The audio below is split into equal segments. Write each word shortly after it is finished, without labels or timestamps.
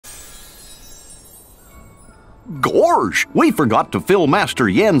Gorge, we forgot to fill Master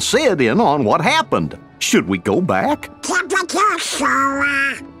Yen Sid in on what happened. Should we go back? Temperature,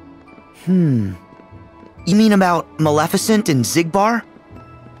 Sora. You mean about Maleficent and Xigbar?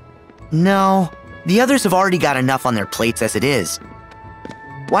 No, the others have already got enough on their plates as it is.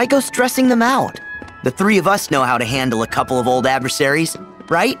 Why go stressing them out? The three of us know how to handle a couple of old adversaries,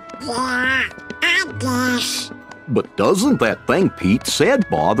 right? Yeah, I guess. But doesn't that thing Pete said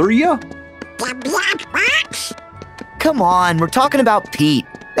bother you? The black box? Come on, we're talking about Pete.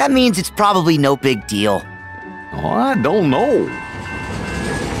 That means it's probably no big deal. I don't know.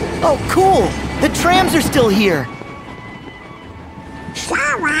 Oh, cool! The trams are still here!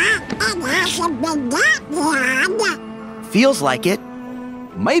 Sora, it hasn't been that long. Feels like it.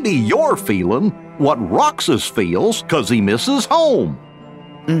 Maybe you're feeling what Roxas feels 'cause he misses home.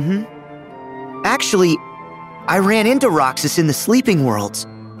 Actually, I ran into Roxas in the Sleeping Worlds.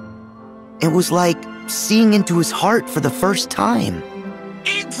 It was like seeing into his heart for the first time.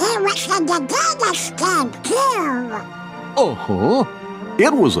 And he was in the data scan, too. Uh-huh.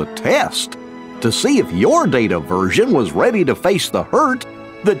 It was a test to see if your data version was ready to face the hurt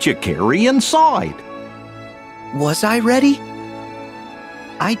that you carry inside. Was I ready?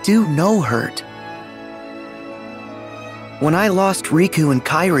 I do know hurt. When I lost Riku and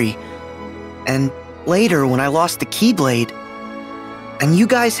Kairi, and later when I lost the Keyblade, and you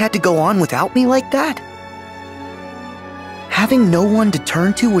guys had to go on without me like that? Having no one to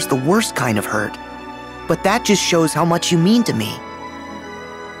turn to was the worst kind of hurt, but that just shows how much you mean to me.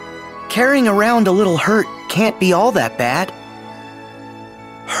 Carrying around a little hurt can't be all that bad.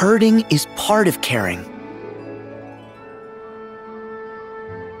 Hurting is part of caring.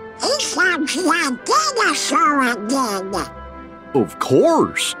 He sounds like Dinosaur again. Of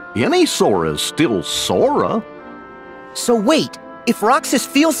course. Any Sora's still Sora. So wait, if Roxas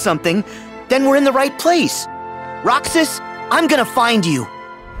feels something, then we're in the right place. Roxas, I'm gonna find you.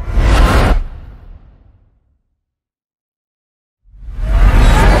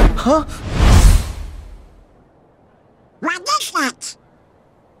 Huh? What is that?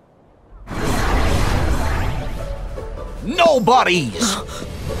 Nobody's!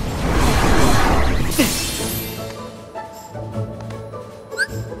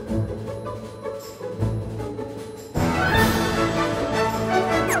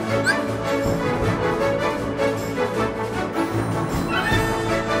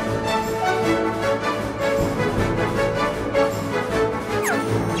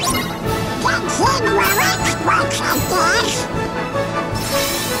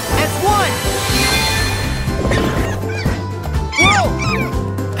 As one! Whoa!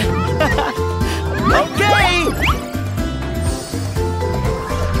 Okay!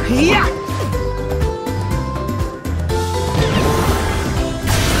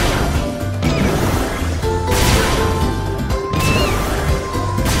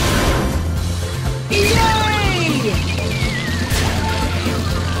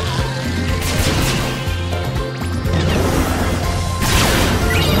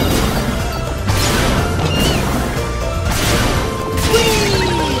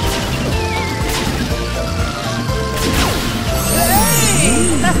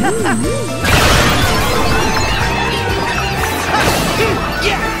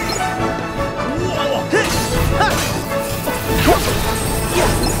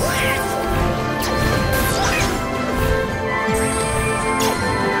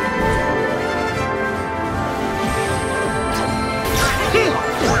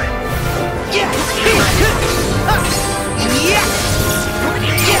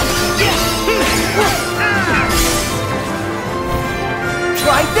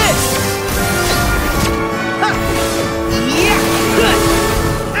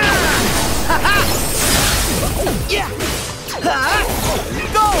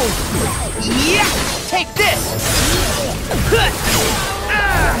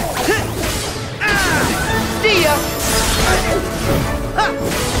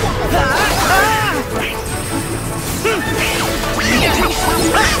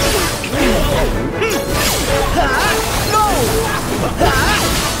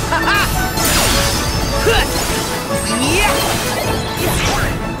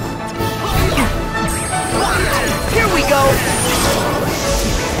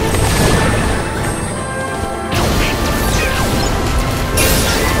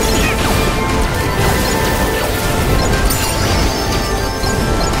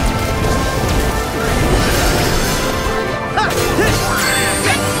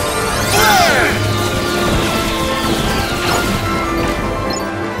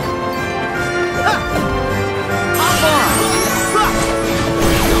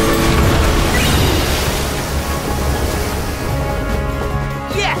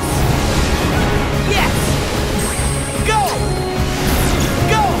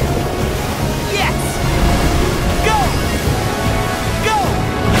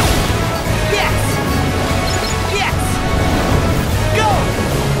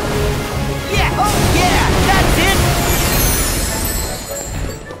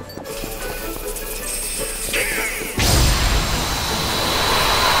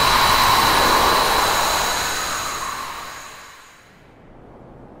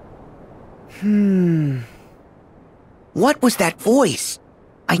 What was that voice?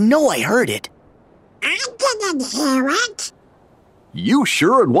 I know I heard it. I didn't hear it. You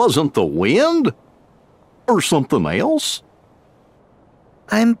sure it wasn't the wind? Or something else?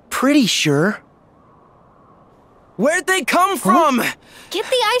 I'm pretty sure. Where'd they come from? Get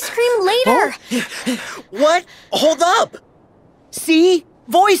the ice cream later. What? Hold up! See?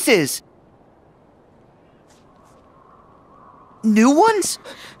 Voices! New ones?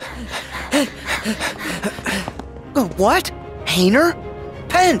 What? Hayner?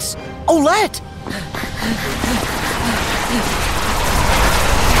 Pence? Olette?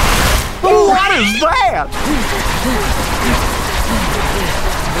 What is that?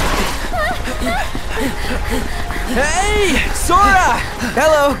 Hey, Sora!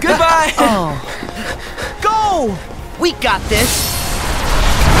 Hello, goodbye. Go! We got this!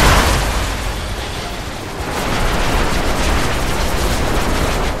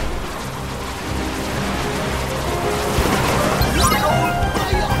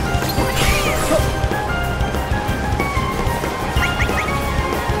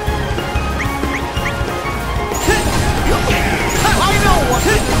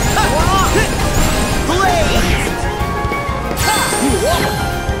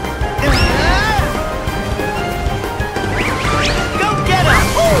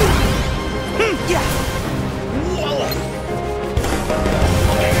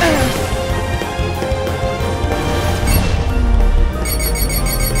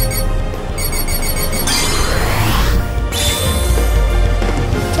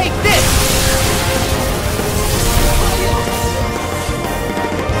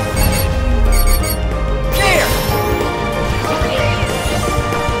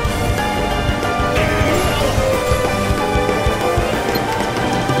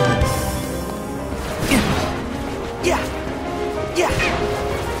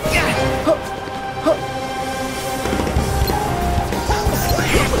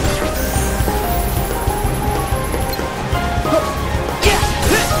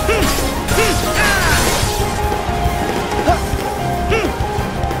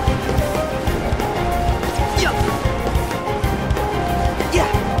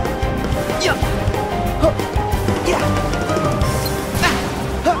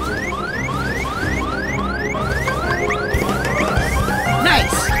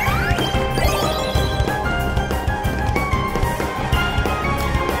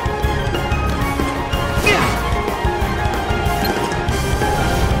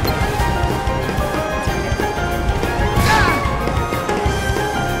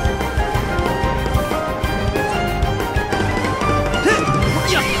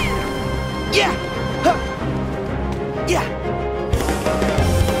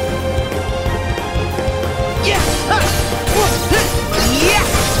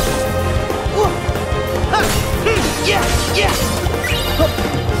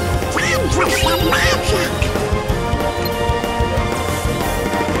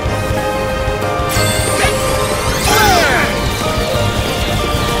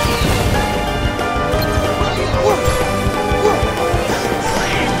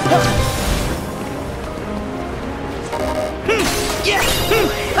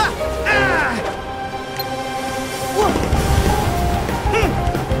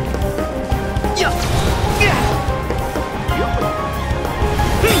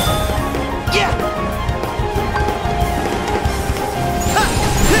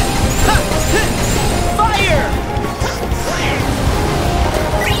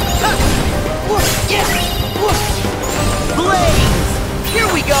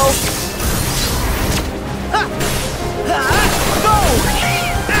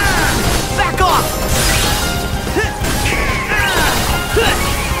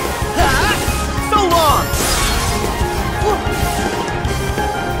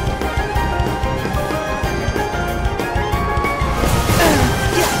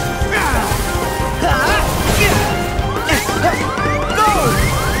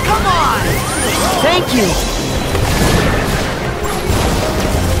 Thank you!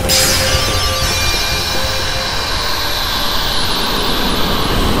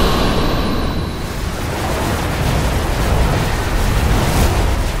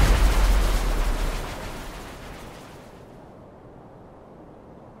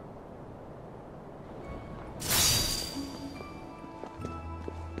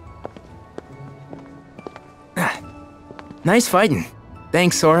 Nice fighting.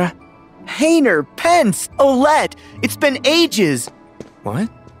 Thanks, Sora. Hayner, Pence, Olette, it's been ages! What?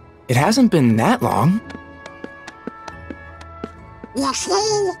 It hasn't been that long. You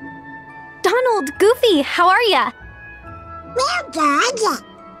see? Donald, Goofy, how are ya? We're good.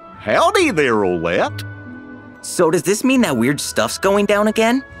 Howdy there, Olette. So does this mean that weird stuff's going down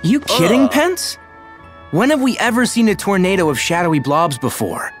again? You kidding, Pence? When have we ever seen a tornado of shadowy blobs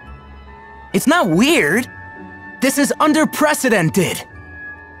before? It's not weird. This is unprecedented.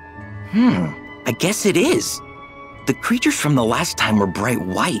 I guess it is. The creatures from the last time were bright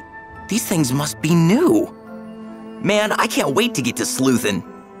white. These things must be new. Man, I can't wait to get to sleuthin'.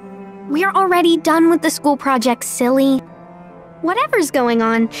 We're already done with the school project, silly. Whatever's going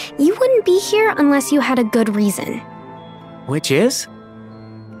on, you wouldn't be here unless you had a good reason. Which is?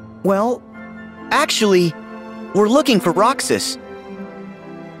 Well, actually, we're looking for Roxas.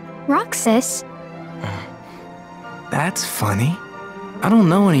 Roxas? That's funny. I don't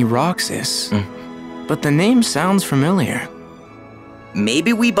know any Roxas, but the name sounds familiar.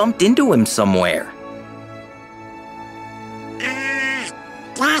 Maybe we bumped into him somewhere.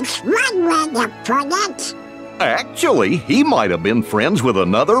 That's one way to put it. Actually, he might have been friends with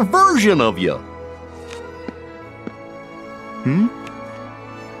another version of you.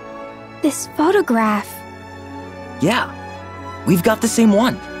 This photograph. Yeah, we've got the same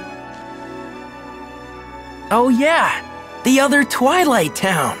one. Oh yeah, the other Twilight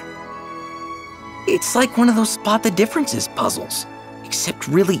Town. It's like one of those spot the differences puzzles, except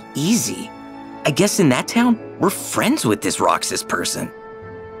really easy. I guess in that town, we're friends with this Roxas person.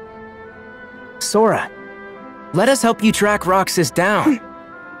 Sora, let us help you track Roxas down.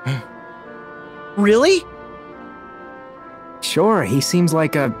 Really? Sure, he seems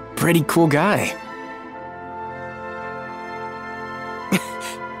like a pretty cool guy.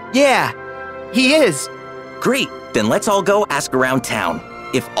 Yeah, he is. Great, then let's all go ask around town.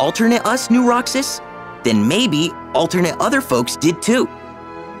 If alternate us knew Roxas, then maybe alternate other folks did too.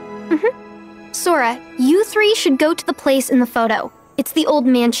 Sora, you three should go to the place in the photo. It's the old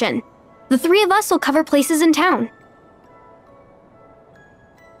mansion. The three of us will cover places in town.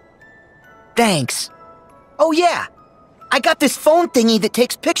 Thanks. Oh yeah, I got this phone thingy that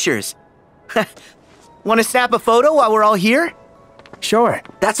takes pictures. Want to snap a photo while we're all here? Sure.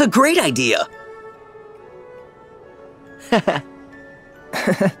 That's a great idea.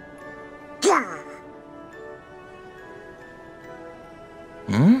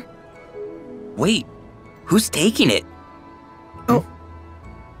 Wait, who's taking it?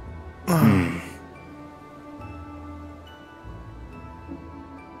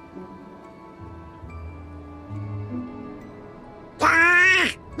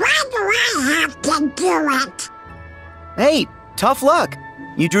 Why do I have to do it? Hey, tough luck.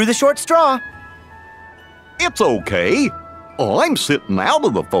 You drew the short straw. It's okay. I'm sitting out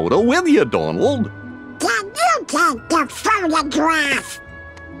of the photo with you, Donald. Can you take the photograph?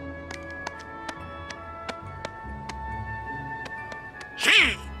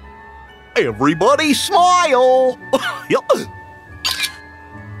 Everybody smile.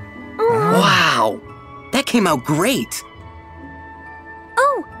 Wow, that came out great.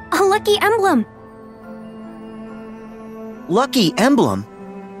 Oh, a lucky emblem. Lucky emblem?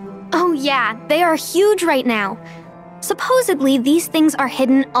 Oh yeah, they are huge right now. Supposedly, these things are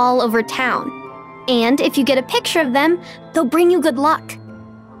hidden all over town. And if you get a picture of them, they'll bring you good luck.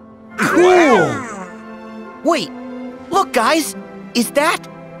 Cool! Wait, look guys, is that?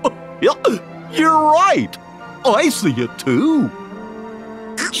 Yeah, you're right. I see it too.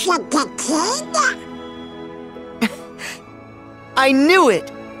 Is it the kid? I knew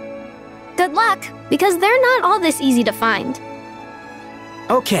it! Good luck, because they're not all this easy to find.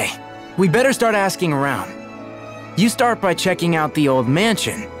 Okay, we better start asking around. You start by checking out the old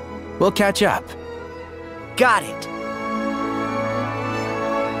mansion. We'll catch up. Got it.